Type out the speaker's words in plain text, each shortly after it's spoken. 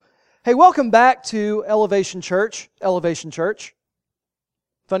Hey, welcome back to Elevation Church. Elevation Church.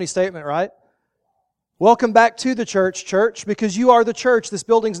 Funny statement, right? Welcome back to the church, because you are the church. This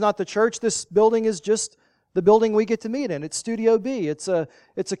building's not the church. This building is just the building we get to meet in. It's Studio B. It's a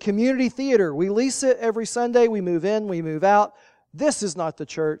community theater. We lease it every Sunday. We move in, we move out. This is not the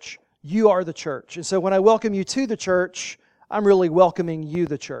church. You are the church. And so when I welcome you to the church, I'm really welcoming you,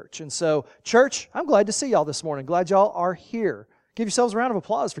 the church. And so, church, I'm glad to see y'all this morning. Glad y'all are here. Give yourselves a round of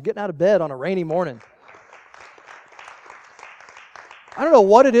applause for getting out of bed on a rainy morning. I don't know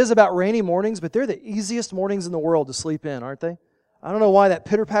what it is about rainy mornings, but they're the easiest mornings in the world to sleep in, aren't they? I don't know why that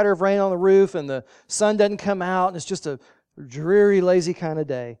pitter-patter of rain on the roof and the sun doesn't come out and it's just a dreary, lazy kind of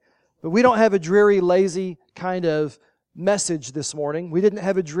day. But we don't have a dreary, lazy kind of message this morning. We didn't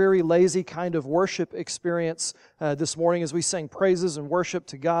have a dreary, lazy kind of worship experience this morning as we sang praises and worship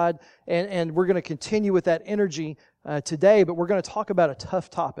to God. And we're going to continue with that energy today, but we're going to talk about a tough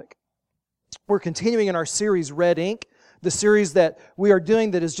topic. We're continuing in our series, Red Ink, the series that we are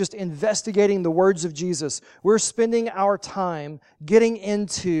doing that is just investigating the words of Jesus. We're spending our time getting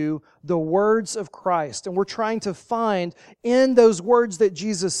into the words of Christ, and we're trying to find in those words that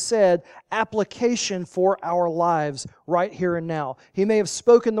Jesus said application for our lives right here and now. He may have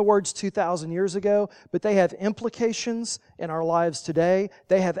spoken the words 2,000 years ago, but they have implications in our lives today.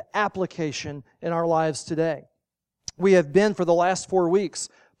 They have application in our lives today. We have been, for the last 4 weeks,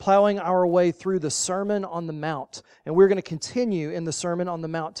 plowing our way through the Sermon on the Mount. And we're going to continue in the Sermon on the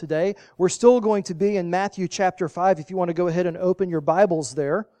Mount today. We're still going to be in Matthew chapter 5, if you want to go ahead and open your Bibles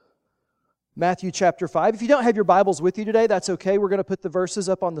there. Matthew chapter 5. If you don't have your Bibles with you today, that's okay. We're going to put the verses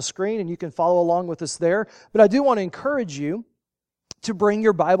up on the screen and you can follow along with us there. But I do want to encourage you to bring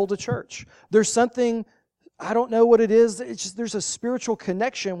your Bible to church. There's something, I don't know what it is, it's just there's a spiritual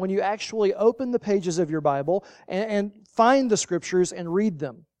connection when you actually open the pages of your Bible and find the Scriptures and read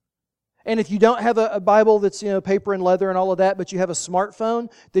them. And if you don't have a Bible that's, paper and leather and all of that, but you have a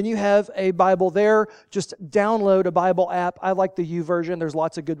smartphone, then you have a Bible there. Just download a Bible app. I like the YouVersion. There's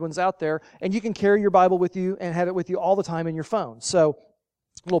lots of good ones out there. And you can carry your Bible with you and have it with you all the time in your phone. So,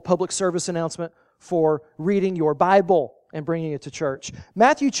 a little public service announcement for reading your Bible and bringing it to church.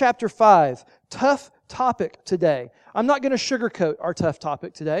 Matthew chapter 5, tough topic today. I'm not going to sugarcoat our tough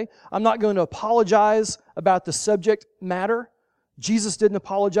topic today. I'm not going to apologize about the subject matter. Jesus didn't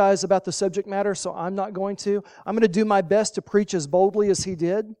apologize about the subject matter, so I'm not going to. I'm going to do my best to preach as boldly as He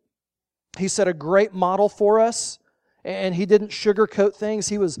did. He set a great model for us, and He didn't sugarcoat things.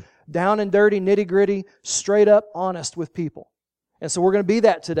 He was down and dirty, nitty-gritty, straight up honest with people. And so we're going to be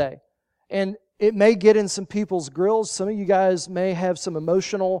that today. And it may get in some people's grills. Some of you guys may have some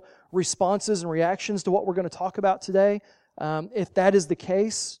emotional responses and reactions to what we're going to talk about today. If that is the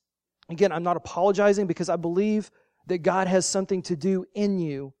case, again, I'm not apologizing because I believe that God has something to do in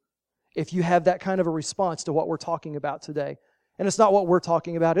you if you have that kind of a response to what we're talking about today. And it's not what we're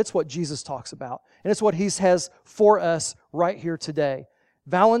talking about, it's what Jesus talks about. And it's what He has for us right here today.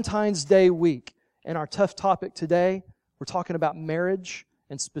 Valentine's Day week. And our tough topic today, we're talking about marriage,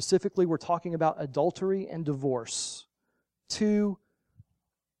 and specifically we're talking about adultery and divorce. Two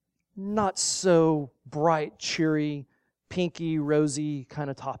not so bright, cheery, pinky, rosy kind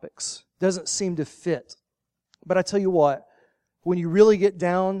of topics. Doesn't seem to fit. But I tell you what, when you really get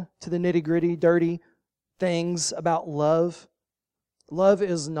down to the nitty-gritty, dirty things about love, love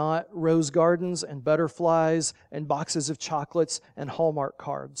is not rose gardens and butterflies and boxes of chocolates and Hallmark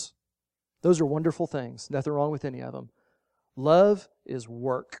cards. Those are wonderful things. Nothing wrong with any of them. Love is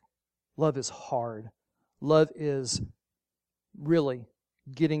work. Love is hard. Love is really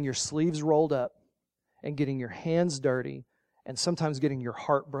getting your sleeves rolled up and getting your hands dirty and sometimes getting your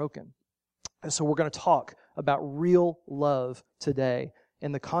heart broken. And so we're going to talk about real love today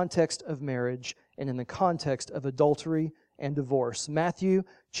in the context of marriage and in the context of adultery and divorce. Matthew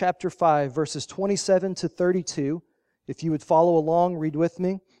chapter 5, verses 27 to 32. If you would follow along, read with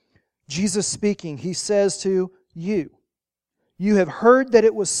me. Jesus speaking, He says to you, "You have heard that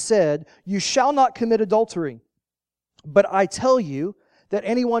it was said, 'You shall not commit adultery.' But I tell you that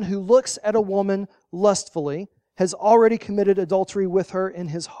anyone who looks at a woman lustfully has already committed adultery with her in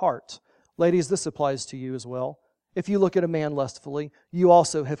his heart." Ladies, this applies to you as well. If you look at a man lustfully, you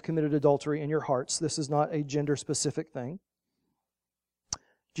also have committed adultery in your hearts. This is not a gender-specific thing.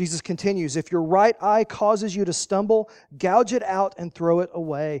 Jesus continues, "If your right eye causes you to stumble, gouge it out and throw it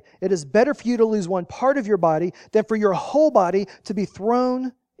away. It is better for you to lose one part of your body than for your whole body to be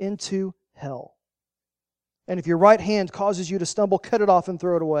thrown into hell. And if your right hand causes you to stumble, cut it off and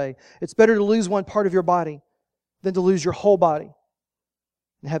throw it away. It's better to lose one part of your body than to lose your whole body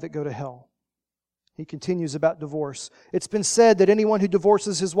and have it go to hell." He continues about divorce. It's been said that anyone who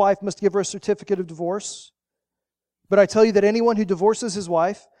divorces his wife must give her a certificate of divorce. But I tell you that anyone who divorces his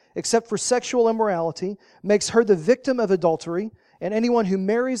wife, except for sexual immorality, makes her the victim of adultery, and anyone who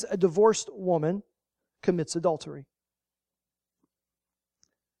marries a divorced woman commits adultery.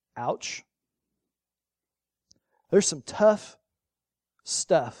 Ouch. There's some tough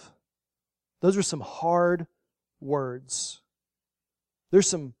stuff. Those are some hard words. There's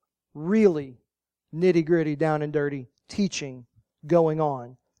some really nitty-gritty, down and dirty teaching going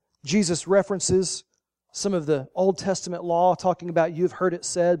on. Jesus references some of the Old Testament law, talking about you've heard it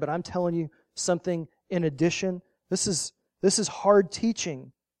said, but I'm telling you something in addition. This is hard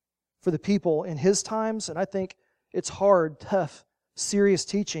teaching for the people in His times, and I think it's hard, tough, serious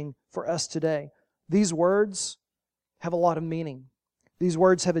teaching for us today. These words have a lot of meaning. These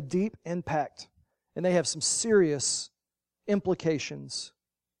words have a deep impact, and they have some serious implications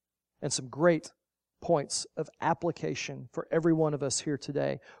and some great points of application for every one of us here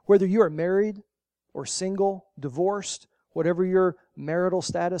today. Whether you are married or single, divorced, whatever your marital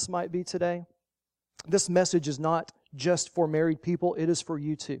status might be today, this message is not just for married people, it is for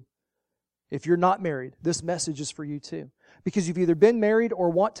you too. If you're not married, this message is for you too. Because you've either been married or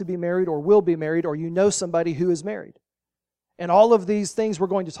want to be married or will be married, or you know somebody who is married. And all of these things we're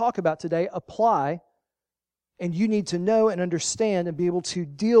going to talk about today apply, and you need to know and understand and be able to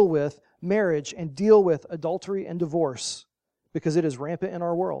deal with marriage and deal with adultery and divorce, because it is rampant in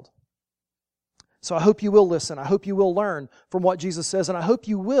our world. So I hope you will listen. I hope you will learn from what Jesus says, and I hope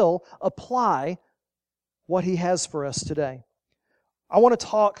you will apply what He has for us today. I want to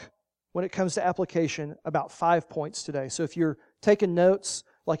talk, when it comes to application, about 5 points today. So if you're taking notes,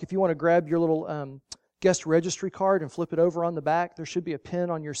 like if you want to grab your little guest registry card and flip it over on the back, there should be a pen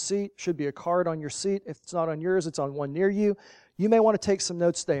on your seat, should be a card on your seat. If it's not on yours, it's on one near you. You may want to take some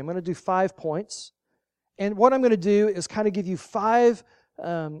notes today. I'm going to do 5 points. And what I'm going to do is kind of give you 5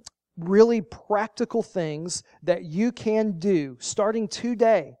 really practical things that you can do starting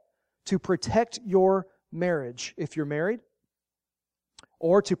today to protect your marriage if you're married,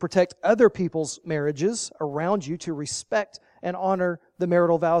 or to protect other people's marriages around you, to respect and honor the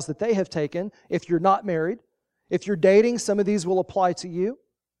marital vows that they have taken if you're not married. If you're dating, some of these will apply to you.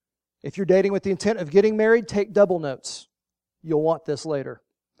 If you're dating with the intent of getting married, take double notes. You'll want this later.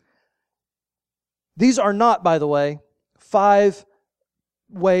 These are not, by the way, 5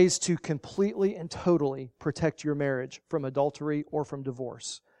 ways to completely and totally protect your marriage from adultery or from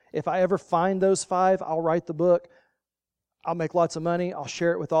divorce. If I ever find those 5, I'll write the book. I'll make lots of money. I'll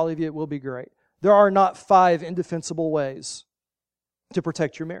share it with all of you. It will be great. There are not 5 indefensible ways to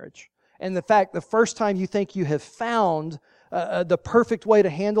protect your marriage. And the fact, the first time you think you have found the perfect way to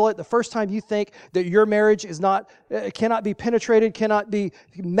handle it, the first time you think that your marriage is cannot be penetrated, cannot be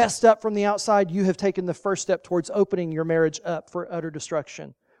messed up from the outside, you have taken the first step towards opening your marriage up for utter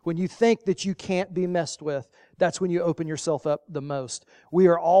destruction. When you think that you can't be messed with, that's when you open yourself up the most. We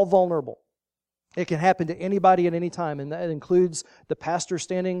are all vulnerable. It can happen to anybody at any time, and that includes the pastor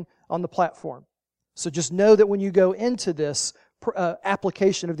standing on the platform. So just know that when you go into this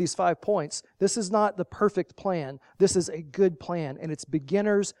application of these 5 points, this is not the perfect plan. This is a good plan, and it's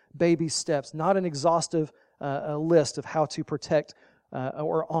beginner's baby steps, not an exhaustive list of how to protect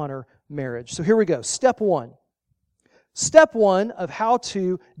or honor marriage. So here we go. Step 1. Step 1 of how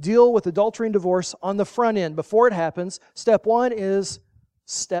to deal with adultery and divorce on the front end, before it happens, step 1 is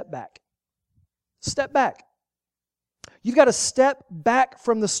step back. Step back. You've got to step back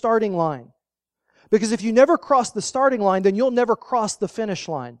from the starting line. Because if you never cross the starting line, then you'll never cross the finish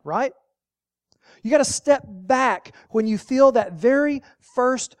line, right? You got to step back when you feel that very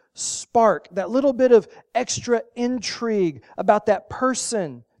first spark, that little bit of extra intrigue about that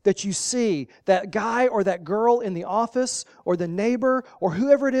person that you see, that guy or that girl in the office or the neighbor or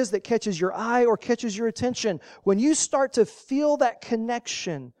whoever it is that catches your eye or catches your attention. When you start to feel that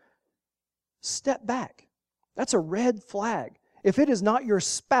connection, step back. That's a red flag. If it is not your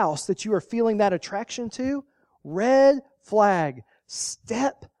spouse that you are feeling that attraction to, red flag.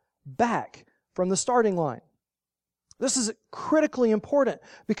 Step back from the starting line. This is critically important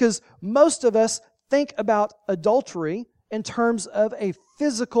because most of us think about adultery in terms of a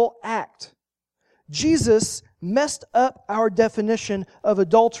physical act. Jesus messed up our definition of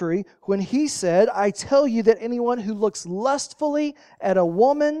adultery when He said, "I tell you that anyone who looks lustfully at a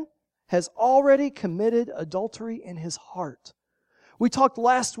woman has already committed adultery in his heart." We talked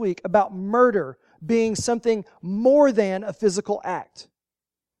last week about murder being something more than a physical act.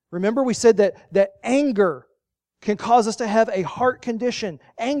 Remember, we said that anger can cause us to have a heart condition.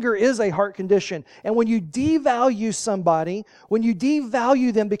 Anger is a heart condition. And when you devalue somebody, when you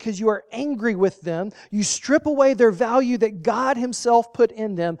devalue them because you are angry with them, you strip away their value that God Himself put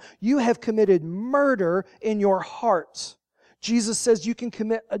in them, you have committed murder in your heart. Jesus says you can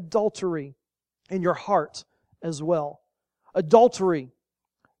commit adultery in your heart as well. Adultery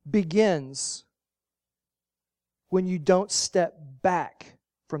begins when you don't step back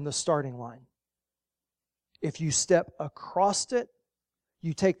from the starting line. If you step across it,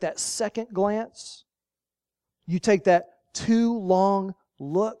 you take that second glance, you take that too long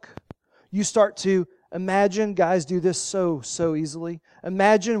look, you start to imagine, guys do this so easily,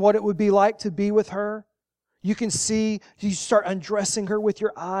 imagine what it would be like to be with her. You can see, you start undressing her with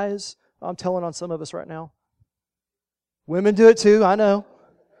your eyes. I'm telling on some of us right now. Women do it too, I know.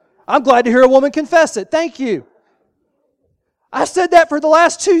 I'm glad to hear a woman confess it. Thank you. I said that for the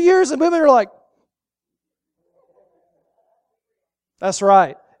last 2 years and women are like, that's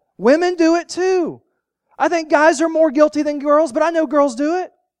right. Women do it too. I think guys are more guilty than girls, but I know girls do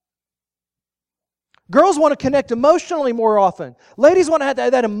it. Girls want to connect emotionally more often. Ladies want to have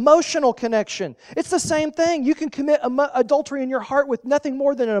that emotional connection. It's the same thing. You can commit adultery in your heart with nothing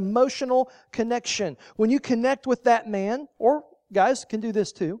more than an emotional connection. When you connect with that man, or guys can do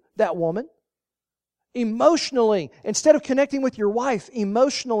this too, that woman, emotionally, instead of connecting with your wife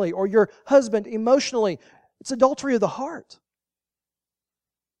emotionally or your husband emotionally, it's adultery of the heart.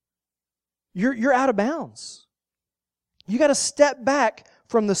 You're out of bounds. You got to step back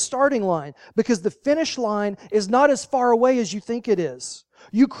from the starting line because the finish line is not as far away as you think it is.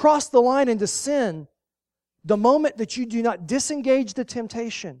 You cross the line into sin the moment that you do not disengage the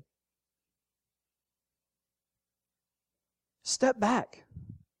temptation. Step back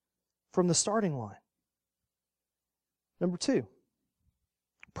from the starting line. Number 2,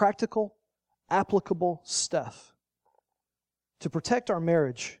 practical, applicable stuff to protect our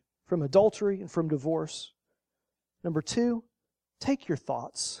marriage from adultery and from divorce. Number 2, take your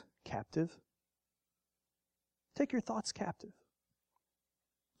thoughts captive. Take your thoughts captive.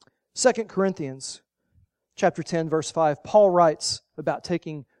 2 Corinthians chapter 10, verse 5, Paul writes about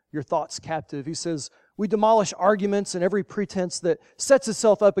taking your thoughts captive. He says, we demolish arguments and every pretense that sets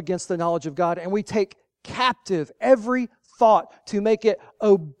itself up against the knowledge of God, and we take captive every thought to make it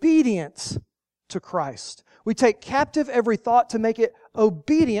obedient to Christ. We take captive every thought to make it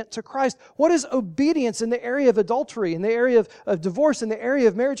obedient to Christ. What is obedience in the area of adultery, in the area of divorce, in the area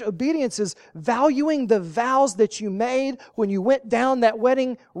of marriage? Obedience is valuing the vows that you made when you went down that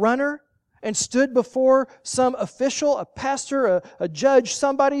wedding runner and stood before some official, a pastor, a judge,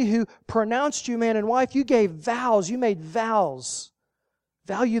 somebody who pronounced you man and wife. You gave vows. You made vows.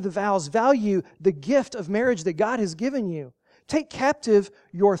 Value the vows. Value the gift of marriage that God has given you. Take captive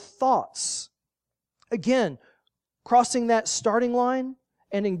your thoughts. Again, crossing that starting line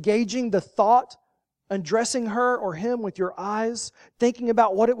and engaging the thought, undressing her or him with your eyes, thinking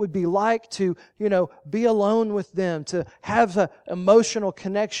about what it would be like to, be alone with them, to have an emotional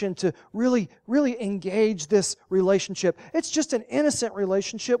connection, to really engage this relationship. It's just an innocent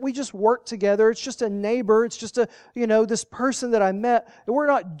relationship. We just work together. It's just a neighbor. It's just this person that I met. We're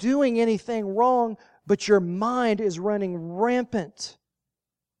not doing anything wrong, but your mind is running rampant.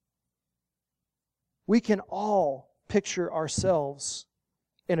 We can all picture ourselves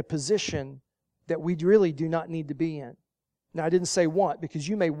in a position that we really do not need to be in. Now, I didn't say want, because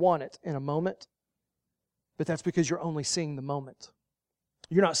you may want it in a moment, but that's because you're only seeing the moment.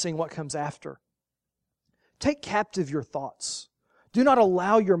 You're not seeing what comes after. Take captive your thoughts. Do not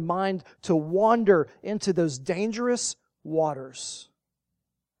allow your mind to wander into those dangerous waters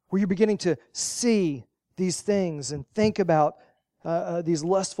where you're beginning to see these things and think about these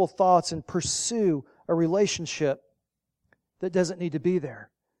lustful thoughts and pursue a relationship that doesn't need to be there.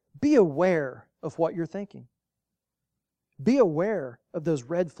 Be aware of what you're thinking. Be aware of those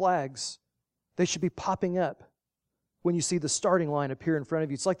red flags. They should be popping up when you see the starting line appear in front of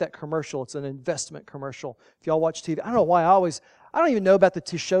you. It's like that commercial. It's an investment commercial. If y'all watch TV, I don't know why I don't even know about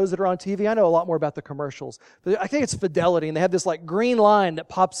the shows that are on TV. I know a lot more about the commercials. But I think it's Fidelity, and they have this like green line that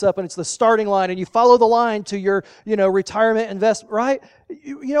pops up, and it's the starting line, and you follow the line to your, retirement investment, right?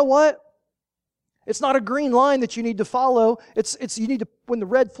 You know what? It's not a green line that you need to follow. It's you need to, when the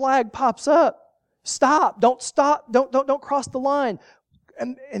red flag pops up, stop. Don't stop. Don't cross the line.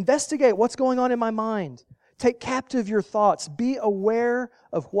 Investigate what's going on in my mind. Take captive your thoughts. Be aware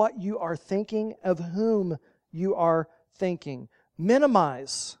of what you are thinking, of whom you are thinking.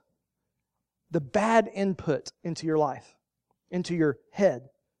 Minimize the bad input into your life, into your head.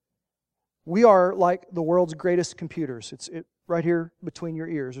 We are like the world's greatest computers. right here between your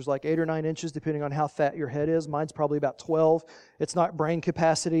ears. There's like 8 or 9 inches depending on how fat your head is. Mine's probably about 12. It's not brain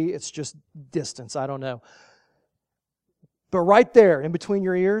capacity, it's just distance. I don't know. But right there in between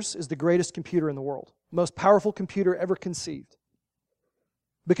your ears is the greatest computer in the world. Most powerful computer ever conceived.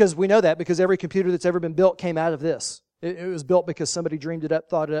 Because we know that because every computer that's ever been built came out of this. It was built because somebody dreamed it up,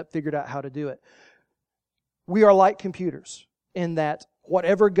 thought it up, figured out how to do it. We are like computers in that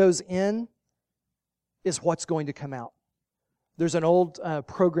whatever goes in is what's going to come out. There's an old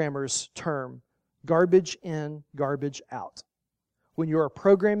programmer's term, garbage in, garbage out. When you are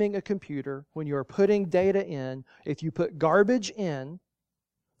programming a computer, when you are putting data in, if you put garbage in,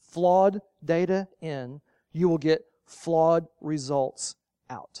 flawed data in, you will get flawed results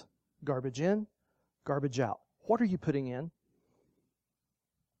out. Garbage in, garbage out. What are you putting in?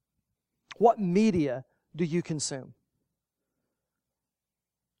 What media do you consume?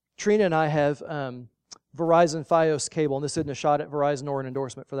 Trina and I have Verizon Fios cable, and this isn't a shot at Verizon or an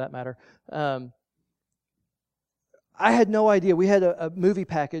endorsement for that matter. I had no idea. We had a movie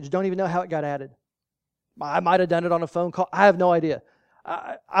package. Don't even know how it got added. I might have done it on a phone call. I have no idea.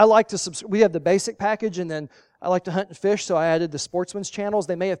 I like to we have the basic package, and then I like to hunt and fish, so I added the Sportsman's channels.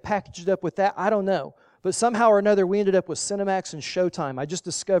 They may have packaged it up with that. I don't know. But somehow or another, we ended up with Cinemax and Showtime. I just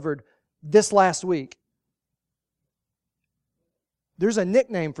discovered this last week. There's a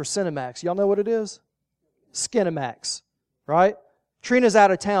nickname for Cinemax. Y'all know what it is? Skinemax, right? Trina's out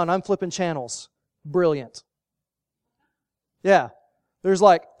of town. I'm flipping channels. Brilliant. Yeah. There's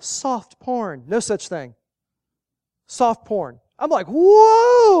like soft porn. No such thing. Soft porn. I'm like,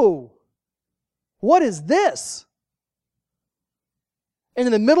 whoa! What is this? And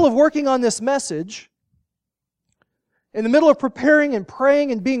in the middle of working on this message, in the middle of preparing and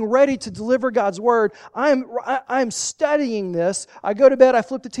praying and being ready to deliver God's Word, I'm studying this. I go to bed, I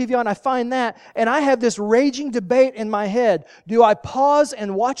flip the TV on, I find that, and I have this raging debate in my head. Do I pause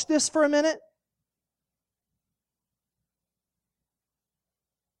and watch this for a minute?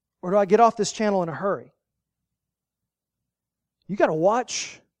 Or do I get off this channel in a hurry? You got to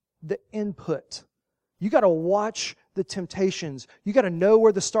watch the input. You got to watch the temptations. You got to know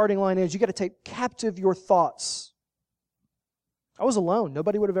where the starting line is. You got to take captive your thoughts. I was alone.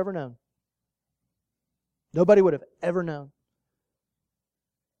 Nobody would have ever known. Nobody would have ever known.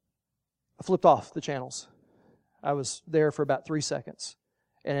 I flipped off the channels. I was there for about 3 seconds.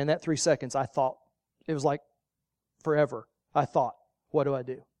 And in that 3 seconds, I thought, it was like forever. I thought, what do I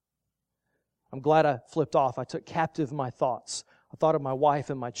do? I'm glad I flipped off. I took captive my thoughts. I thought of my wife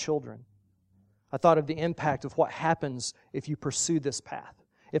and my children. I thought of the impact of what happens if you pursue this path.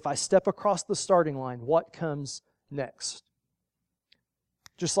 If I step across the starting line, what comes next?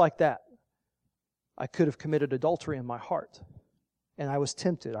 Just like that, I could have committed adultery in my heart. And I was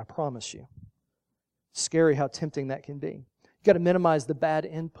tempted, I promise you. It's scary how tempting that can be. You've got to minimize the bad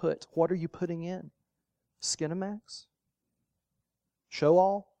input. What are you putting in? Skinemax? Show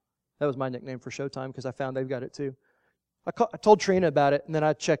All? That was my nickname for Showtime because I found they've got it too. I told Trina about it, and then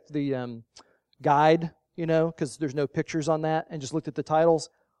I checked the guide, because there's no pictures on that, and just looked at the titles.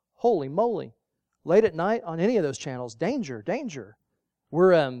 Holy moly. Late at night on any of those channels, danger, danger.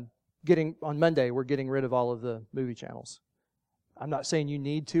 We're on Monday, we're getting rid of all of the movie channels. I'm not saying you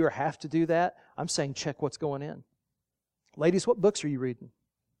need to or have to do that. I'm saying check what's going in. Ladies, what books are you reading?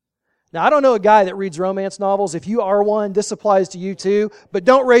 Now, I don't know a guy that reads romance novels. If you are one, this applies to you too. But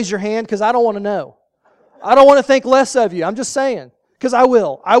don't raise your hand because I don't want to know. I don't want to think less of you. I'm just saying. Because I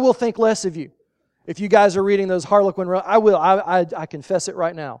will. I will think less of you. If you guys are reading those Harlequin, I will. I confess it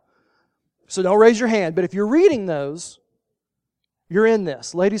right now. So don't raise your hand. But if you're reading those, you're in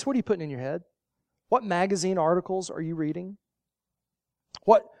this. Ladies, what are you putting in your head? What magazine articles are you reading?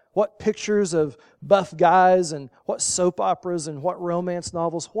 What pictures of buff guys and what soap operas and what romance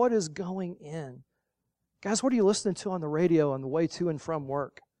novels? What is going in? Guys, what are you listening to on the radio on the way to and from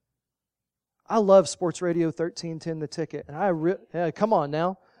work? I love Sports Radio 1310 The Ticket. And come on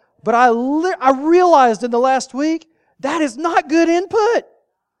now. But I realized in the last week, that is not good input.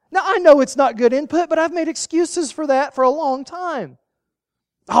 Now, I know it's not good input, but I've made excuses for that for a long time.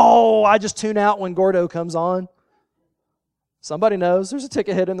 Oh, I just tune out when Gordo comes on. Somebody knows. There's a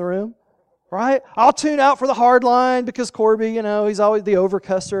ticket head in the room, right? I'll tune out for the hard line because Corby, he's always the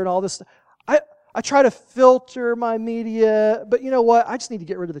overcusser and all this stuff. I try to filter my media, but you know what? I just need to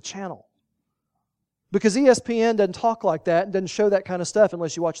get rid of the channel. Because ESPN doesn't talk like that and doesn't show that kind of stuff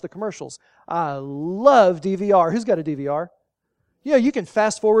unless you watch the commercials. I love DVR. Who's got a DVR? You can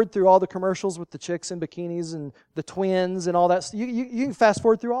fast forward through all the commercials with the chicks in bikinis and the twins and all that. You can fast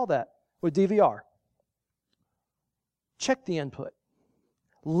forward through all that with DVR. Check the input.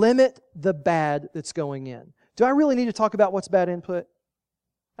 Limit the bad that's going in. Do I really need to talk about what's bad input?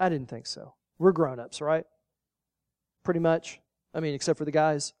 I didn't think so. We're grown-ups, right? Pretty much. I mean, except for the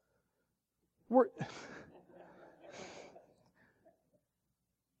guys.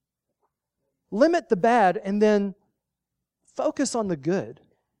 Limit the bad and then focus on the good.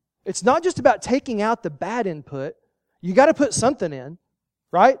 It's not just about taking out the bad input. You got to put something in,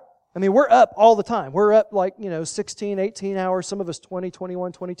 right? I mean, we're up all the time. We're up 16, 18 hours, some of us 20,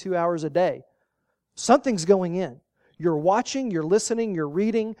 21, 22 hours a day. Something's going in. You're watching, you're listening, you're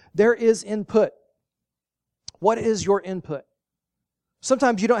reading. There is input. What is your input?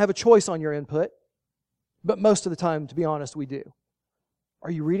 Sometimes you don't have a choice on your input, but most of the time, to be honest, we do. Are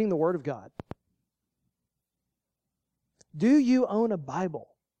you reading the Word of God? Do you own a Bible?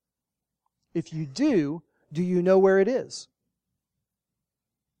 If you do you know where it is?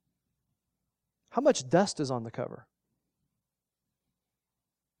 How much dust is on the cover?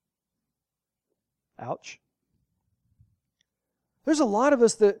 Ouch. There's a lot of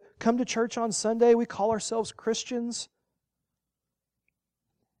us that come to church on Sunday. We call ourselves Christians.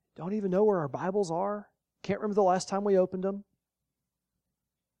 Don't even know where our Bibles are. Can't remember the last time we opened them.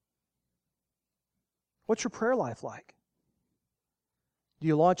 What's your prayer life like? Do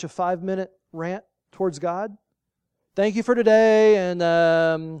you launch a 5-minute rant towards God? Thank you for today,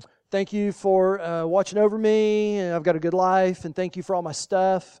 and thank you for watching over me, and I've got a good life, and thank you for all my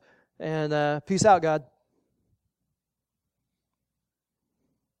stuff, and peace out, God.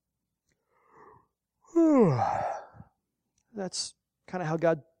 That's kind of how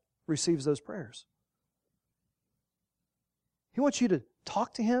God receives those prayers. He wants you to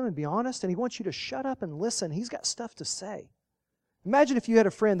talk to Him and be honest, and He wants you to shut up and listen. He's got stuff to say. Imagine if you had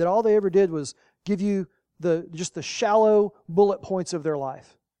a friend that all they ever did was give you just the shallow bullet points of their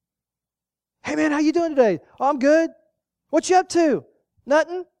life. Hey man, how you doing today? Oh, I'm good. What you up to?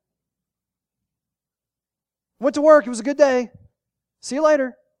 Nothing. Went to work. It was a good day. See you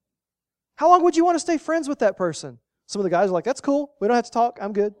later. How long would you want to stay friends with that person? Some of the guys are like, that's cool. We don't have to talk.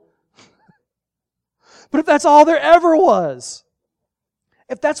 I'm good. But if that's all there ever was,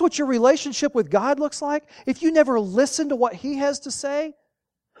 if that's what your relationship with God looks like, if you never listen to what He has to say,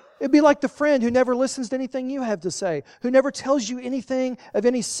 it'd be like the friend who never listens to anything you have to say, who never tells you anything of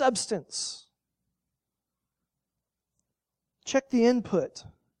any substance. Check the input.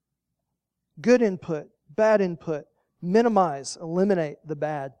 Good input, bad input. Minimize, eliminate the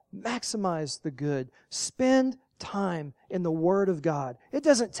bad. Maximize the good. Spend time in the Word of God. It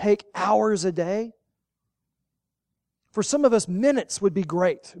doesn't take hours a day. For some of us, minutes would be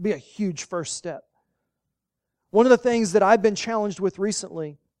great. It would be a huge first step. One of the things that I've been challenged with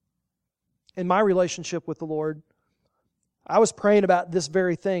recently in my relationship with the Lord, I was praying about this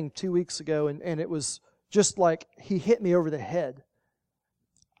very thing 2 weeks ago, and it was just like He hit me over the head.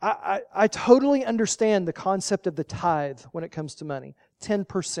 I totally understand the concept of the tithe when it comes to money.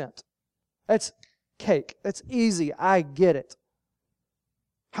 10%. That's cake. That's easy. I get it.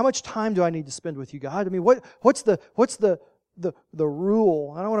 How much time do I need to spend with you, God? I mean, what's the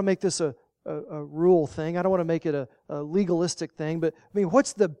rule? I don't want to make this a rule thing. I don't want to make it a legalistic thing. But, I mean,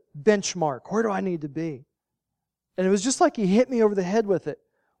 what's the benchmark? Where do I need to be? And it was just like He hit me over the head with it.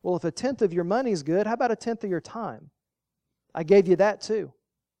 Well, if 1/10 of your money is good, how about 1/10 of your time? I gave you that too.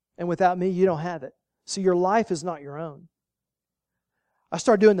 And without me, you don't have it. So your life is not your own. I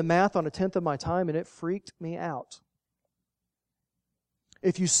started doing the math on 1/10 of my time, and it freaked me out.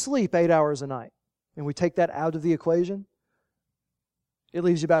 If you sleep 8 hours a night, and we take that out of the equation, it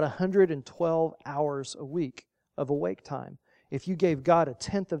leaves you about 112 hours a week of awake time. If you gave God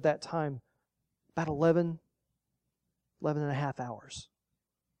 1/10 of that time, about 11 and a half hours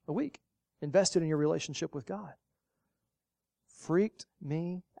a week invested in your relationship with God. Freaked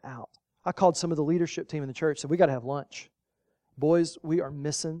me out. I called some of the leadership team in the church and said, we got to have lunch. Boys, we are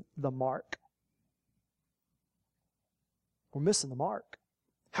missing the mark. We're missing the mark.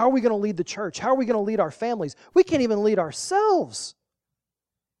 How are we going to lead the church? How are we going to lead our families? We can't even lead ourselves.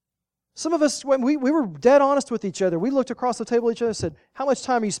 Some of us, when we were dead honest with each other, we looked across the table at each other and said, how much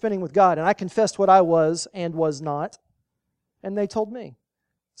time are you spending with God? And I confessed what I was and was not. And they told me,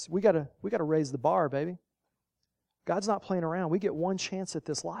 so we got to raise the bar, baby. God's not playing around. We get one chance at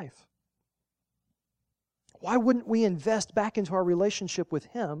this life. Why wouldn't we invest back into our relationship with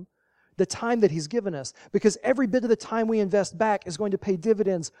Him the time that He's given us? Because every bit of the time we invest back is going to pay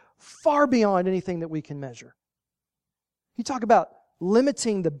dividends far beyond anything that we can measure. You talk about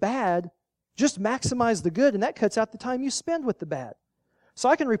limiting the bad, just maximize the good, and that cuts out the time you spend with the bad. So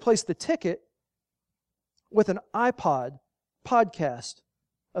I can replace the ticket with an iPod podcast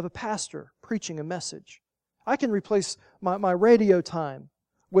of a pastor preaching a message. I can replace my radio time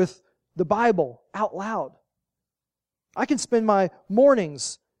with the Bible out loud. I can spend my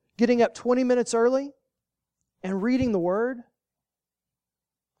mornings getting up 20 minutes early and reading the Word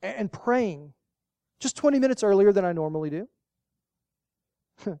and praying just 20 minutes earlier than I normally do.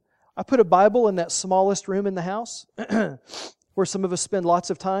 I put a Bible in that smallest room in the house where some of us spend lots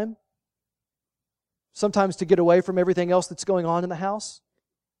of time, sometimes to get away from everything else that's going on in the house,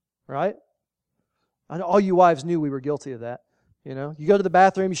 right? I know all you wives knew we were guilty of that. You know, you go to the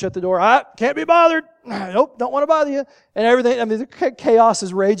bathroom, you shut the door, can't be bothered. Nope, don't want to bother you. And everything, the chaos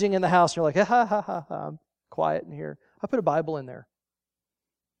is raging in the house. You're like, ha, ha, ha, ha, I'm quiet in here. I put a Bible in there.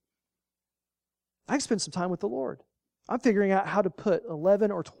 I can spend some time with the Lord. I'm figuring out how to put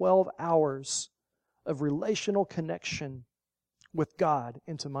 11 or 12 hours of relational connection with God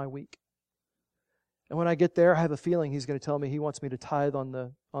into my week. And when I get there, I have a feeling He's going to tell me He wants me to tithe on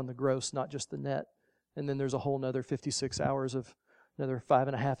the gross, not just the net. And then there's a whole another 56 hours of another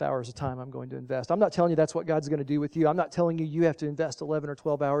 5.5 hours of time I'm going to invest. I'm not telling you that's what God's going to do with you. I'm not telling you you have to invest 11 or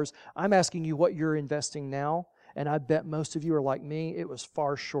 12 hours. I'm asking you what you're investing now. And I bet most of you are like me. It was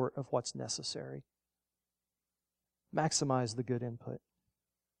far short of what's necessary. Maximize the good input.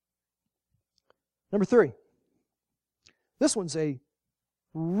 Number 3. This one's a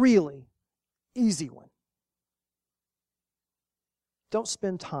really easy one. Don't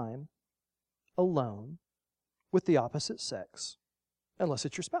spend time alone with the opposite sex unless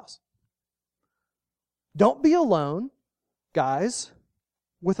it's your spouse. Don't be alone, guys,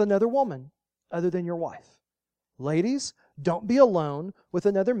 with another woman other than your wife. Ladies, don't be alone with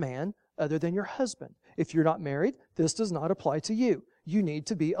another man other than your husband. If you're not married, this does not apply to you. You need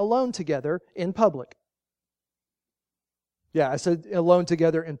to be alone together in public. Yeah, I said alone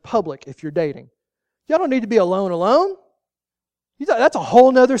together in public if you're dating. Y'all don't need to be alone. That's a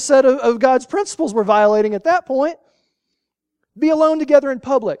whole other set of God's principles we're violating at that point. Be alone together in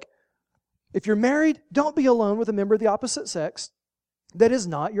public. If you're married, don't be alone with a member of the opposite sex that is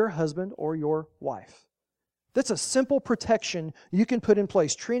not your husband or your wife. That's a simple protection you can put in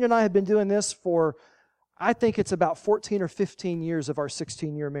place. Trina and I have been doing this for, I think it's about 14 or 15 years of our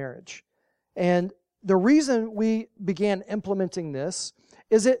 16-year marriage. And the reason we began implementing this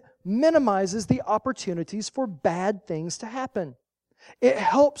is it minimizes the opportunities for bad things to happen. It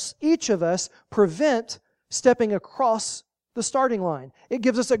helps each of us prevent stepping across the starting line. It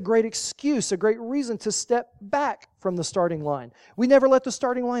gives us a great excuse, a great reason to step back from the starting line. We never let the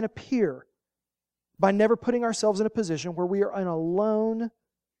starting line appear by never putting ourselves in a position where we are alone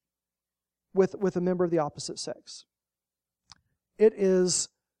with a member of the opposite sex. It is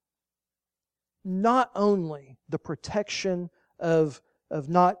not only the protection of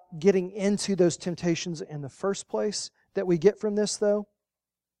not getting into those temptations in the first place that we get from this, though.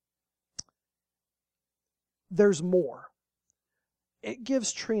 There's more. It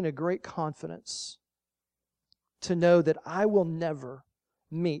gives Trina great confidence to know that I will never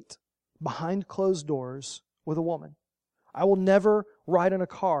meet behind closed doors with a woman. I will never ride in a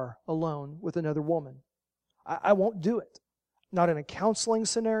car alone with another woman. I won't do it. Not in a counseling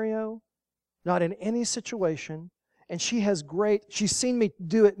scenario, not in any situation. And she's seen me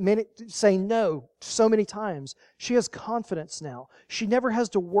do it, say no so many times. She has confidence now. She never has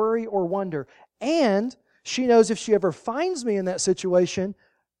to worry or wonder. And she knows if she ever finds me in that situation,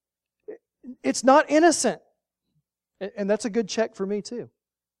 it's not innocent. And that's a good check for me too.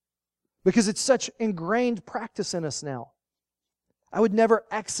 Because it's such ingrained practice in us now. I would never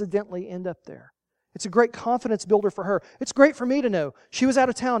accidentally end up there. It's a great confidence builder for her. It's great for me to know. She was out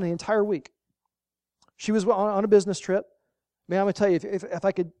of town the entire week. She was on a business trip. Man, I'm going to tell you, if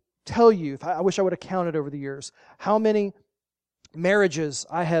I could tell you, I wish I would have counted over the years, how many marriages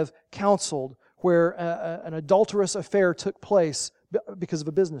I have counseled where an adulterous affair took place because of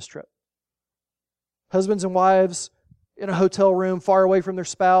a business trip. Husbands and wives in a hotel room far away from their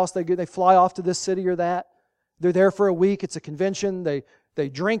spouse. They fly off to this city or that. They're there for a week. It's a convention. They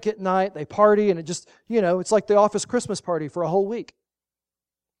drink at night. They party. And it just, it's like the office Christmas party for a whole week.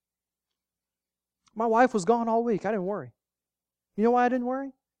 My wife was gone all week. I didn't worry. You know why I didn't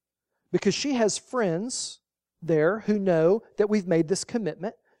worry? Because she has friends there who know that we've made this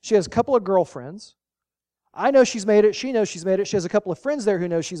commitment. She has a couple of girlfriends. I know she's made it. She knows she's made it. She has a couple of friends there who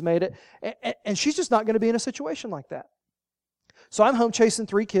know she's made it. And she's just not going to be in a situation like that. So I'm home chasing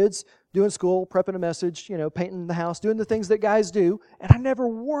 3 kids, doing school, prepping a message, painting the house, doing the things that guys do. And I never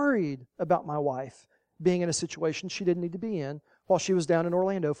worried about my wife being in a situation she didn't need to be in while she was down in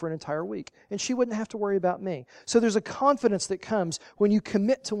Orlando for an entire week. And she wouldn't have to worry about me. So there's a confidence that comes when you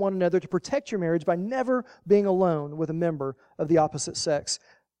commit to one another to protect your marriage by never being alone with a member of the opposite sex.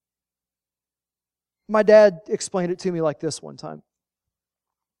 My dad explained it to me like this one time.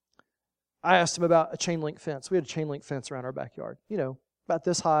 I asked him about a chain link fence. We had a chain link fence around our backyard. About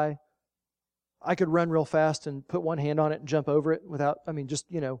this high. I could run real fast and put one hand on it and jump over it without,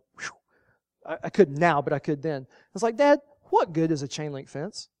 I couldn't now, but I could then. I was like, Dad, what good is a chain link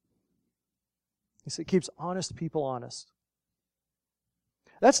fence? He said, it keeps honest people honest.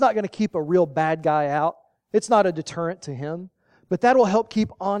 That's not going to keep a real bad guy out. It's not a deterrent to him, but that will help keep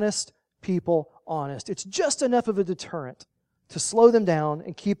honest people honest. It's just enough of a deterrent to slow them down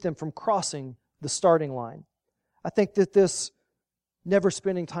and keep them from crossing the starting line. I think that this never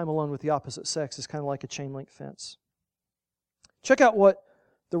spending time alone with the opposite sex is kind of like a chain link fence. Check out what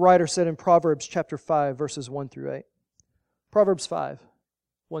the writer said in Proverbs chapter 5, verses 1 through 8. Proverbs 5,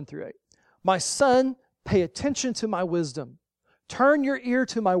 1 through 8. My son, pay attention to my wisdom. Turn your ear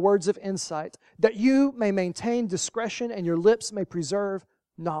to my words of insight, that you may maintain discretion and your lips may preserve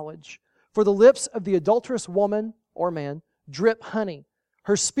knowledge. For the lips of the adulterous woman or man drip honey.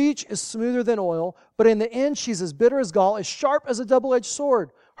 Her speech is smoother than oil, but in the end she's as bitter as gall, as sharp as a double-edged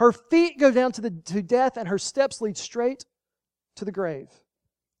sword. Her feet go down to death, and her steps lead straight to the grave.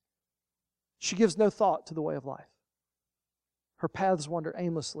 She gives no thought to the way of life. Her paths wander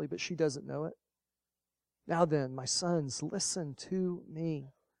aimlessly, but she doesn't know it. Now then, my sons, listen to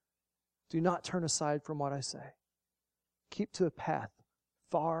me. Do not turn aside from what I say. Keep to a path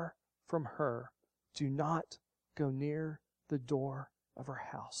far from her. Do not go near the door of her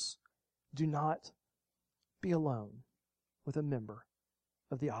house. Do not be alone with a member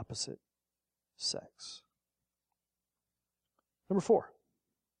of the opposite sex. Number 4.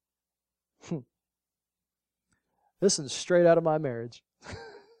 This is straight out of my marriage.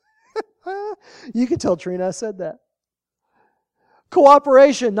 You can tell Trina I said that.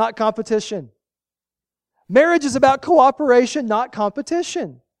 Cooperation, not competition. Marriage is about cooperation, not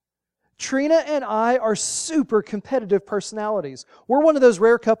competition. Trina and I are super competitive personalities. We're one of those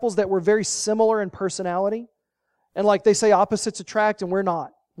rare couples that we're very similar in personality. And like they say, opposites attract, and we're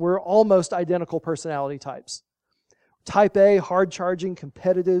not. We're almost identical personality types. Type A, hard-charging,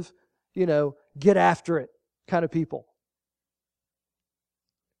 competitive, get after it kind of people.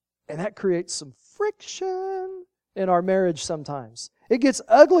 And that creates some friction in our marriage sometimes. It gets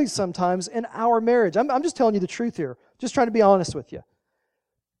ugly sometimes in our marriage. I'm just telling you the truth here. Just trying to be honest with you.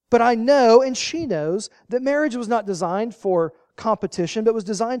 But I know, and she knows, that marriage was not designed for competition, but was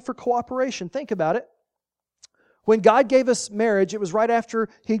designed for cooperation. Think about it. When God gave us marriage, it was right after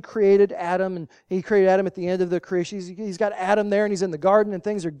He created Adam, and He created Adam at the end of the creation. He's got Adam there, and he's in the garden, and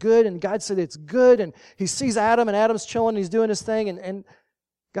things are good, and God said it's good, and He sees Adam, and Adam's chilling, and he's doing his thing, and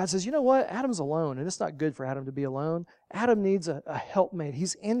God says, you know what? Adam's alone, and it's not good for Adam to be alone. Adam needs a helpmate.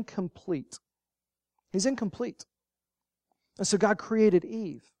 He's incomplete. He's incomplete. And so God created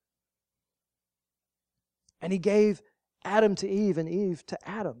Eve. And He gave Adam to Eve and Eve to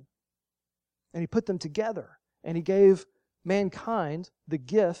Adam. And He put them together. And He gave mankind the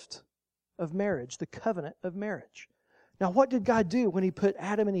gift of marriage, the covenant of marriage. Now, what did God do when He put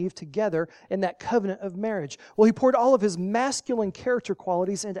Adam and Eve together in that covenant of marriage? Well, He poured all of His masculine character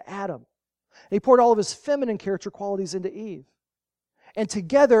qualities into Adam. And He poured all of His feminine character qualities into Eve. And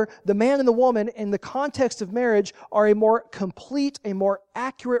together, the man and the woman, in the context of marriage, are a more complete, a more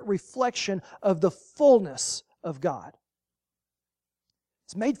accurate reflection of the fullness of God.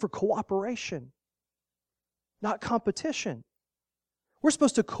 It's made for cooperation, not competition. We're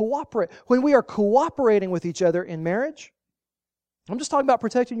supposed to cooperate. When we are cooperating with each other in marriage, I'm just talking about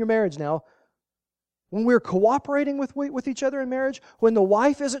protecting your marriage now. When we're cooperating with each other in marriage, when the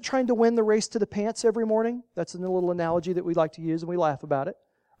wife isn't trying to win the race to the pants every morning, that's a little analogy that we like to use and we laugh about it,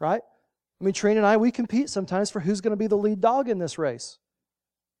 right? I mean, Trina and I, we compete sometimes for who's going to be the lead dog in this race.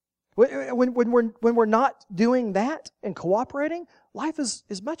 When we're not doing that and cooperating, life is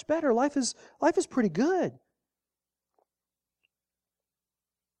much better. Life is pretty good.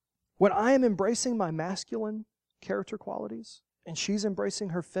 When I am embracing my masculine character qualities and she's embracing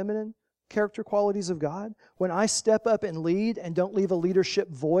her feminine character qualities of God, when I step up and lead and don't leave a leadership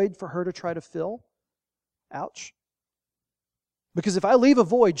void for her to try to fill, ouch. Because if I leave a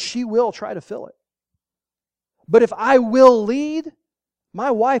void, she will try to fill it. But if I will lead, my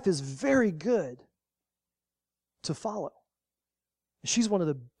wife is very good to follow. She's one of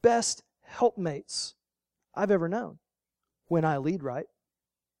the best helpmates I've ever known when I lead right.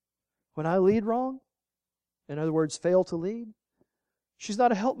 When I lead wrong, in other words, fail to lead, she's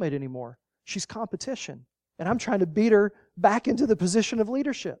not a helpmate anymore. She's competition. And I'm trying to beat her back into the position of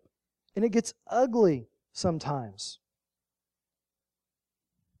leadership. And it gets ugly sometimes.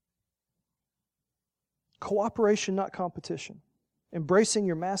 Cooperation, not competition. Embracing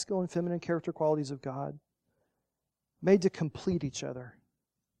your masculine and feminine character qualities of God, made to complete each other.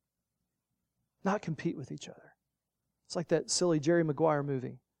 not compete with each other. It's like that silly Jerry Maguire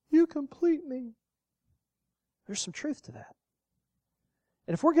movie. You complete me. There's some truth to that.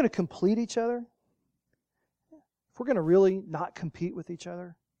 And if we're going to complete each other, if we're going to really not compete with each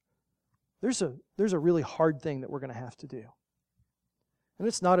other, there's a really hard thing that we're going to have to do. And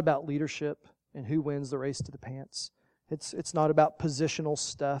it's not about leadership and who wins the race to the pants. It's not about positional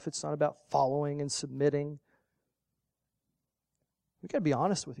stuff. It's not about following and submitting. We've got to be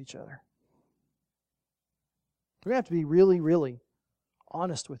honest with each other. We're going to have to be really, really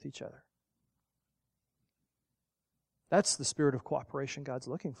honest with each other. That's the spirit of cooperation God's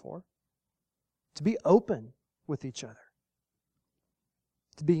looking for. To be open with each other.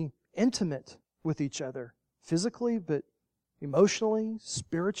 To be intimate with each other, physically, but emotionally,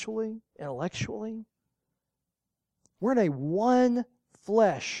 spiritually, intellectually. We're in a one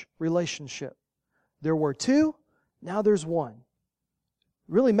flesh relationship. There were two, now there's one.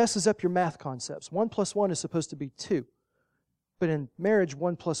 Really messes up your math concepts. 1 + 1 is supposed to be 2. But in marriage,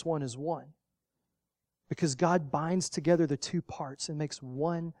 1 + 1 is 1. Because God binds together the two parts and makes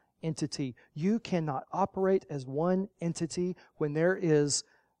one entity. You cannot operate as one entity when there is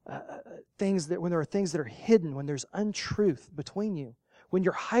when there are things that are hidden, when there's untruth between you, when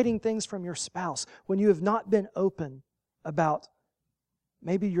you're hiding things from your spouse, when you have not been open about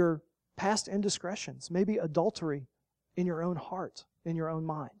maybe your past indiscretions, maybe adultery in your own heart, in your own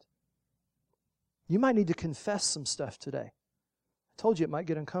mind. You might need to confess some stuff today. I told you it might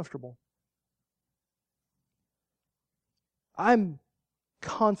get uncomfortable. I'm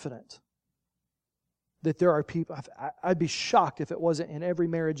confident that there are people, I'd be shocked if it wasn't in every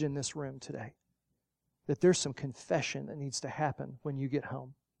marriage in this room today, that there's some confession that needs to happen when you get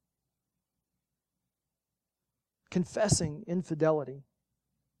home. Confessing infidelity,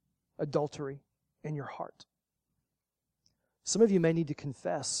 adultery in your heart. Some of you may need to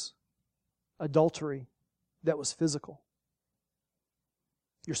confess adultery that was physical.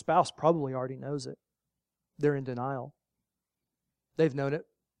 Your spouse probably already knows it. They're in denial. They've known it.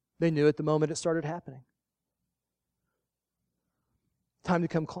 They knew it the moment it started happening. Time to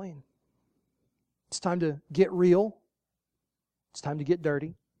come clean. It's time to get real. It's time to get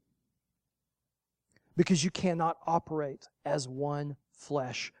dirty. Because you cannot operate as one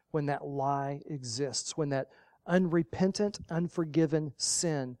flesh when that lie exists, when that unrepentant, unforgiven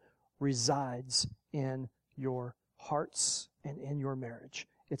sin resides in your hearts and in your marriage.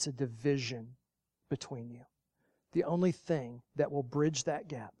 It's a division between you. The only thing that will bridge that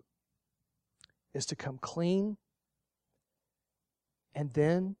gap is to come clean and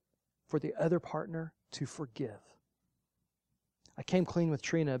then for the other partner to forgive. I came clean with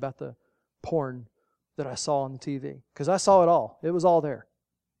Trina about the porn that I saw on the TV because I saw it all. It was all there.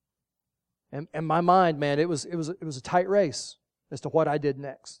 And in my mind, man, it was a tight race as to what I did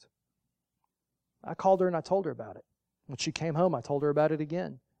next. I called her and I told her about it. When she came home, I told her about it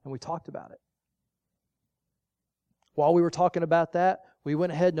again, and we talked about it. While we were talking about that, we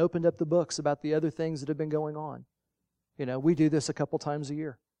went ahead and opened up the books about the other things that have been going on. You know, we do this a couple times a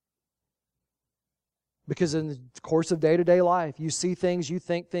year. Because in the course of day-to-day life, you see things, you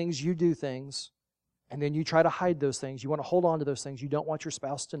think things, you do things, and then you try to hide those things. You want to hold on to those things. You don't want your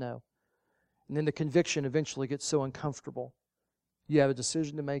spouse to know. And then the conviction eventually gets so uncomfortable. You have a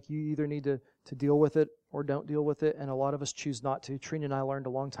decision to make. You either need to deal with it or don't deal with it, and a lot of us choose not to. Trina and I learned a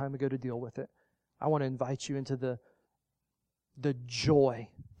long time ago to deal with it. I want to invite you into the joy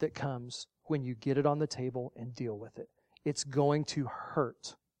that comes when you get it on the table and deal with it. It's going to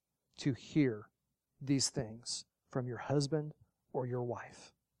hurt to hear these things from your husband or your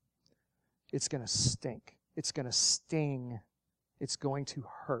wife. It's going to stink. It's going to sting. It's going to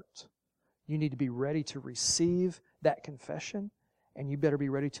hurt. You need to be ready to receive that confession, and you better be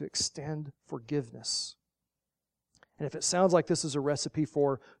ready to extend forgiveness. And if it sounds like this is a recipe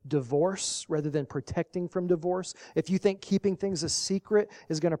for divorce rather than protecting from divorce, if you think keeping things a secret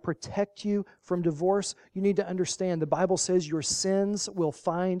is going to protect you from divorce, you need to understand the Bible says your sins will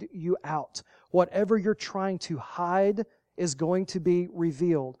find you out. Whatever you're trying to hide is going to be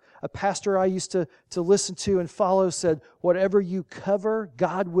revealed. A pastor I used to listen to and follow said, whatever you cover,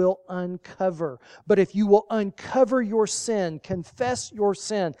 God will uncover. But if you will uncover your sin, confess your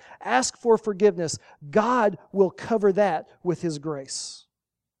sin, ask for forgiveness, God will cover that with His grace.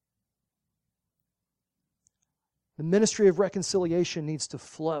 The ministry of reconciliation needs to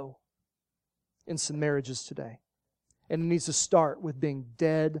flow in some marriages today. And it needs to start with being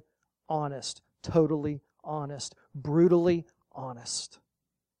dead honest, totally honest, brutally honest,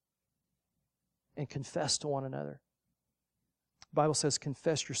 and confess to one another. The Bible says,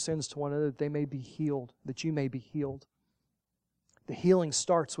 confess your sins to one another that they may be healed, that you may be healed. The healing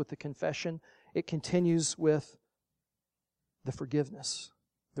starts with the confession. it continues with the forgiveness,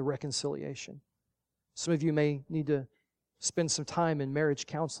 the reconciliation. Some of you may need to spend some time in marriage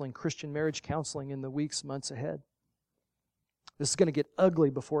counseling, Christian marriage counseling in the weeks, months ahead. This is going to get ugly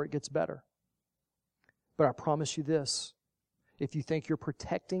before it gets better. But I promise you this, if you think you're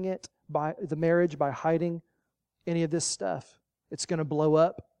protecting it by the marriage by hiding any of this stuff, it's going to blow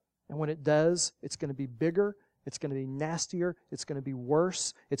up. And when it does, it's going to be bigger, it's going to be nastier, it's going to be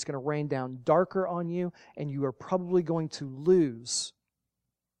worse, it's going to rain down darker on you, and you are probably going to lose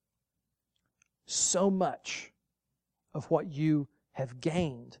so much of what you have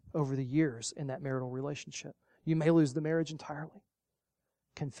gained over the years in that marital relationship. You may lose the marriage entirely.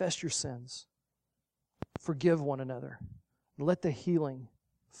 Confess your sins. Forgive one another. Let the healing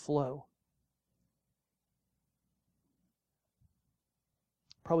flow.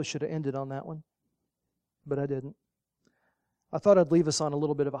 Probably should have ended on that one, but I didn't. I thought I'd leave us on a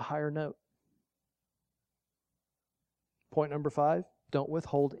little bit of a higher note. Point number 5, don't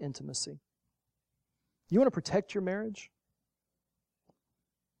withhold intimacy. You want to protect your marriage?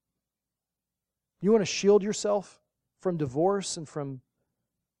 You want to shield yourself from divorce and from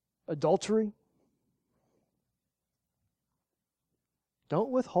adultery? Don't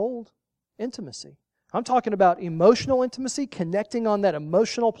withhold intimacy. I'm talking about emotional intimacy, connecting on that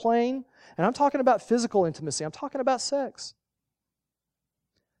emotional plane, and I'm talking about physical intimacy. I'm talking about sex.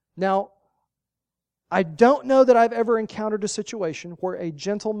 Now, I don't know that I've ever encountered a situation where a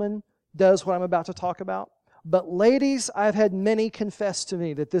gentleman does what I'm about to talk about, but ladies, I've had many confess to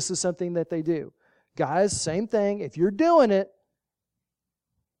me that this is something that they do. Guys, same thing. If you're doing it,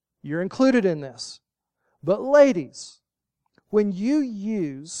 you're included in this. But ladies, when you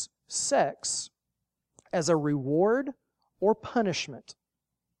use sex as a reward or punishment,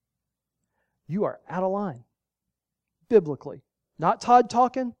 you are out of line, biblically. Not Todd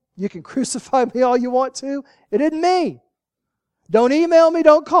talking. You can crucify me all you want to. It isn't me. Don't email me,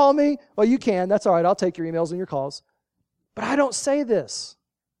 don't call me. Well, you can. That's all right. I'll take your emails and your calls. But I don't say this.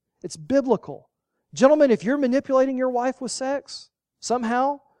 It's biblical. Gentlemen, if you're manipulating your wife with sex,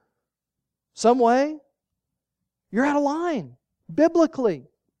 somehow, some way, you're out of line, biblically.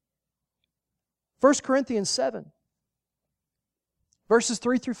 1 Corinthians 7, verses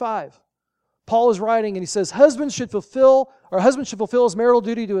 3 through 5. Paul is writing and he says, husband should fulfill his marital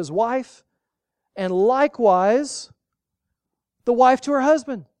duty to his wife, and likewise, the wife to her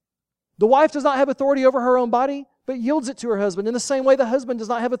husband. The wife does not have authority over her own body, but yields it to her husband. In the same way, the husband does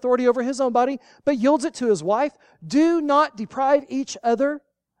not have authority over his own body, but yields it to his wife. Do not deprive each other,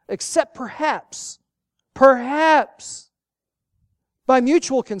 except perhaps, by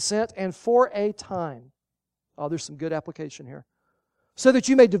mutual consent and for a time. Oh, there's some good application here. So that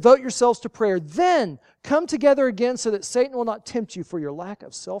you may devote yourselves to prayer. Then come together again so that Satan will not tempt you for your lack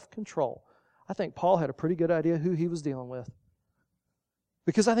of self-control. I think Paul had a pretty good idea who he was dealing with.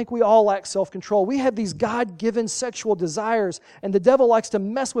 Because I think we all lack self-control. We have these God-given sexual desires, and the devil likes to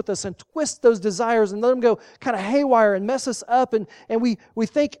mess with us and twist those desires and let them go kind of haywire and mess us up, and we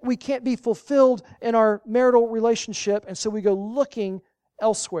think we can't be fulfilled in our marital relationship, and so we go looking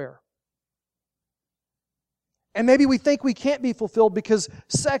elsewhere. And maybe we think we can't be fulfilled because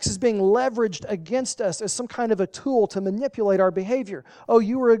sex is being leveraged against us as some kind of a tool to manipulate our behavior. Oh,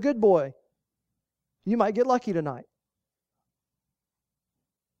 you were a good boy. You might get lucky tonight.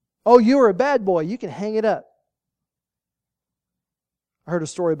 Oh, you were a bad boy. You can hang it up. I heard a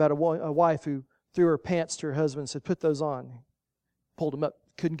story about a wife who threw her pants to her husband and said, put those on. Pulled them up.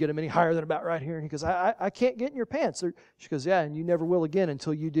 Couldn't get them any higher than about right here. And he goes, I can't get in your pants. She goes, yeah, and you never will again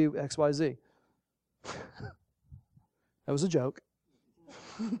until you do X, Y, Z. That was a joke.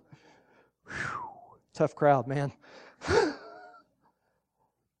 Tough crowd, man. You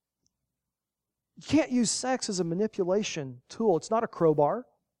can't use sex as a manipulation tool. It's not a crowbar.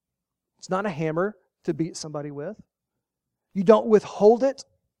 It's not a hammer to beat somebody with. You don't withhold it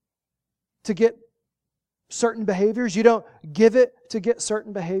to get certain behaviors. You don't give it to get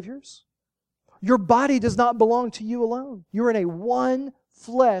certain behaviors. Your body does not belong to you alone. You're in a one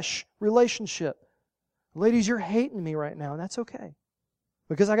flesh relationship. Ladies, you're hating me right now, and that's okay.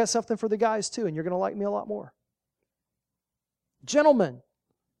 Because I got something for the guys too, and you're going to like me a lot more. Gentlemen,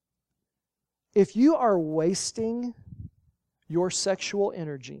 if you are wasting your sexual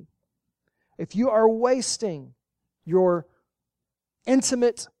energy, if you are wasting your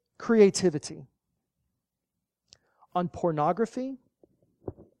intimate creativity on pornography,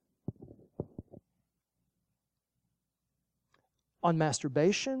 on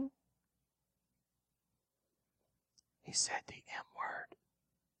masturbation, he said the M word.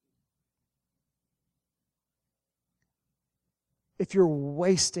 If you're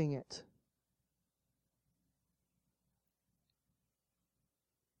wasting it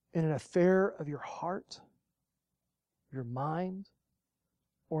in an affair of your heart, your mind,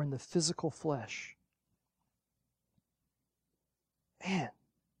 or in the physical flesh, man,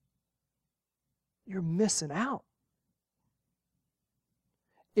 you're missing out.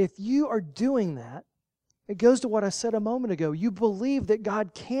 If you are doing that, it goes to what I said a moment ago. You believe that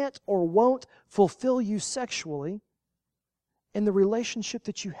God can't or won't fulfill you sexually in the relationship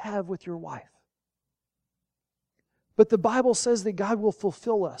that you have with your wife. But the Bible says that God will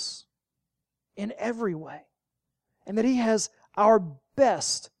fulfill us in every way, and that He has our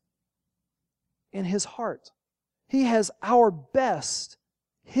best in His heart. He has our best,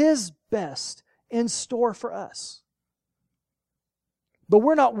 His best, in store for us. But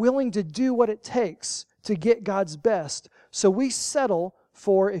we're not willing to do what it takes to get God's best, so we settle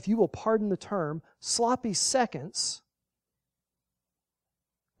for, if you will pardon the term, sloppy seconds,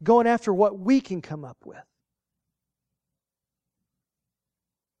 going after what we can come up with.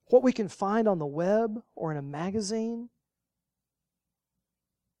 What we can find on the web or in a magazine.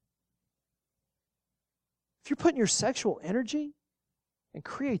 If you're putting your sexual energy and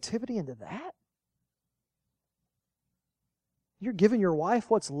creativity into that, you're giving your wife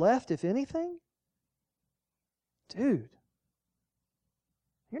what's left, if anything? Dude,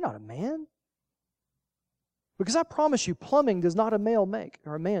 you're not a man. Because I promise you, plumbing does not a male make,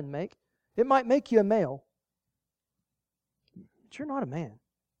 or a man make. It might make you a male, but you're not a man.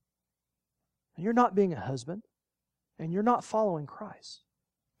 And you're not being a husband, and you're not following Christ.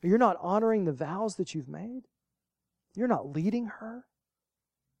 You're not honoring the vows that you've made. You're not leading her.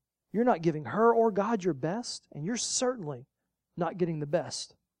 You're not giving her or God your best, and you're certainly not getting the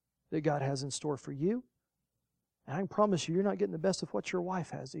best that God has in store for you. And I can promise you, you're not getting the best of what your wife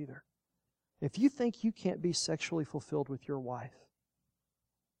has either. If you think you can't be sexually fulfilled with your wife,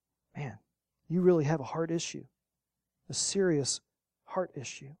 man, you really have a heart issue, a serious heart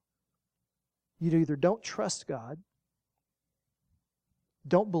issue. You either don't trust God,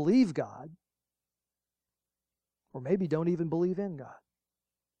 don't believe God, or maybe don't even believe in God.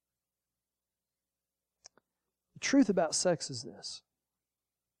 The truth about sex is this.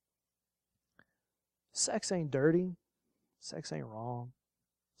 Sex ain't dirty. Sex ain't wrong.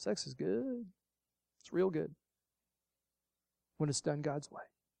 Sex is good. It's real good when it's done God's way.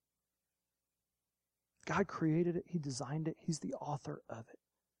 God created it. He designed it. He's the author of it.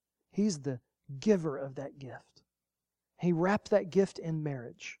 He's the giver of that gift. He wrapped that gift in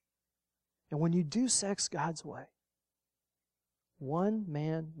marriage. And when you do sex God's way, one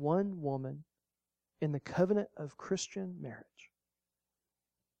man, one woman, in the covenant of Christian marriage,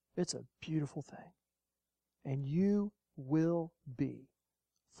 it's a beautiful thing. And you will be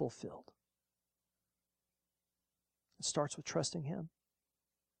fulfilled. It starts with trusting Him.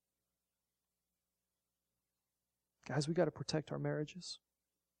 Guys, we got to protect our marriages.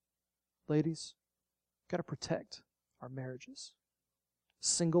 Ladies, got to protect our marriages.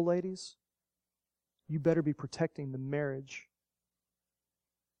 Single ladies, you better be protecting the marriage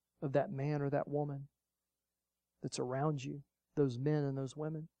of that man or that woman that's around you, those men and those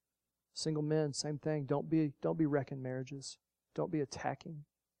women. Single men, same thing. Don't be wrecking marriages. Don't be attacking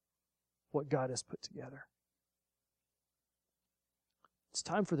what God has put together. It's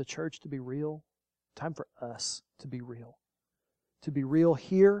time for the church to be real. Time for us to be real. To be real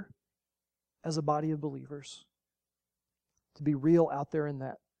here as a body of believers. To be real out there in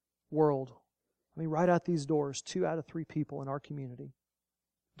that world. I mean, right out these doors, 2 out of 3 people in our community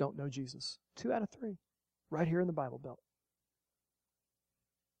don't know Jesus. 2 out of 3. Right here in the Bible Belt.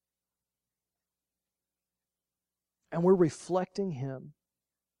 And we're reflecting Him,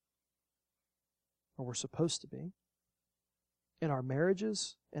 or we're supposed to be, in our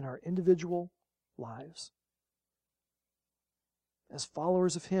marriages, in our individual lives. As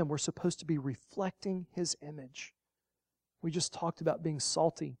followers of Him, we're supposed to be reflecting His image. We just talked about being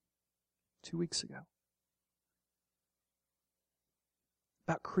salty 2 weeks ago.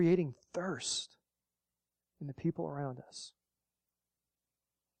 About creating thirst in the people around us.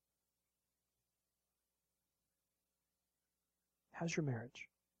 How's your marriage?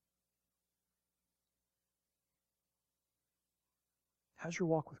 How's your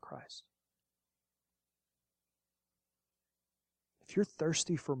walk with Christ? If you're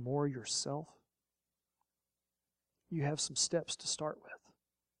thirsty for more yourself, you have some steps to start with.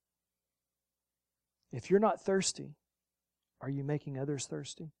 If you're not thirsty, are you making others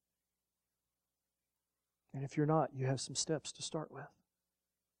thirsty? And if you're not, you have some steps to start with.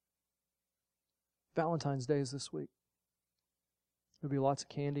 Valentine's Day is this week. There'll be lots of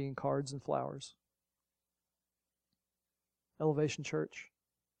candy and cards and flowers. Elevation Church,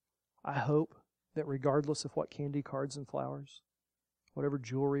 I hope that regardless of what candy, cards, and flowers whatever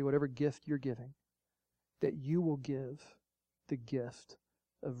jewelry, whatever gift you're giving, that you will give the gift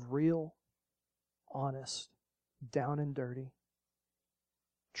of real, honest, down and dirty,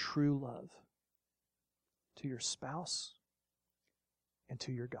 true love to your spouse and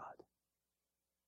to your God.